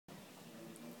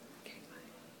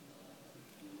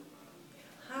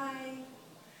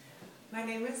My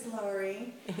name is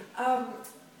Lori.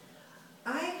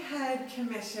 I had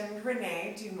commissioned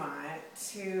Renee Dumont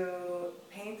to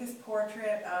paint this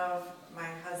portrait of my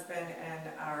husband and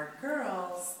our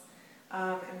girls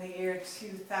in the year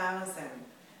 2000.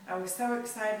 I was so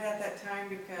excited at that time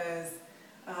because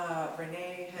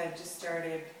Renee had just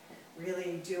started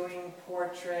really doing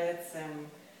portraits, and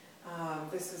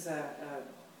this was a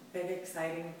big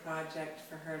exciting project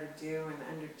for her to do and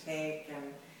undertake,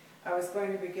 and I was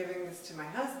going to be giving this to my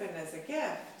husband as a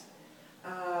gift.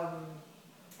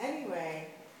 Anyway,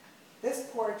 this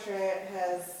portrait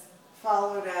has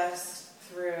followed us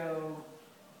through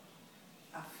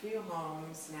a few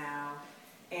homes now,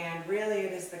 and really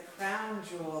it is the crown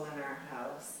jewel in our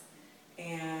house,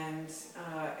 and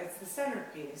it's the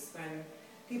centerpiece. When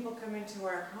people come into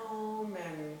our home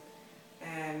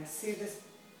and see this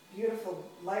beautiful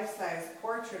life-size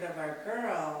portrait of our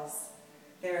girls,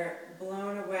 they're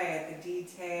blown away at the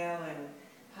detail and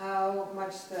how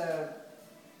much the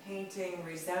painting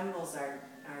resembles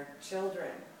our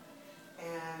children.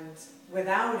 And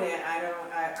without it,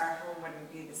 our home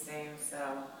wouldn't be the same.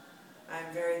 So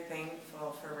I'm very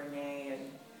thankful for Renee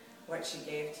and what she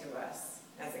gave to us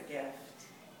as a gift.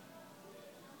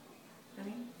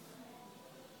 Honey?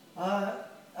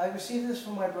 I received this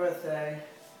for my birthday,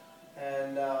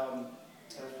 and it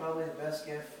was probably the best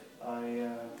gift I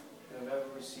have ever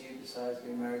received besides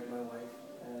getting married to my wife.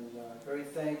 And very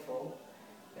thankful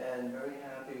and very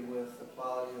happy with the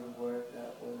quality of the work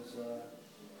that was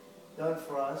done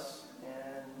for us,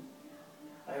 and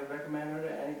I recommend her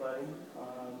to anybody.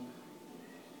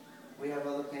 We have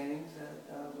other paintings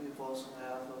that we also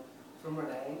have from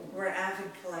Renee. We're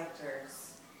avid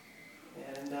collectors.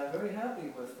 And very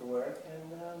happy with the work,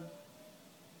 and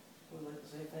would like to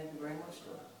say thank you very much to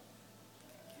her.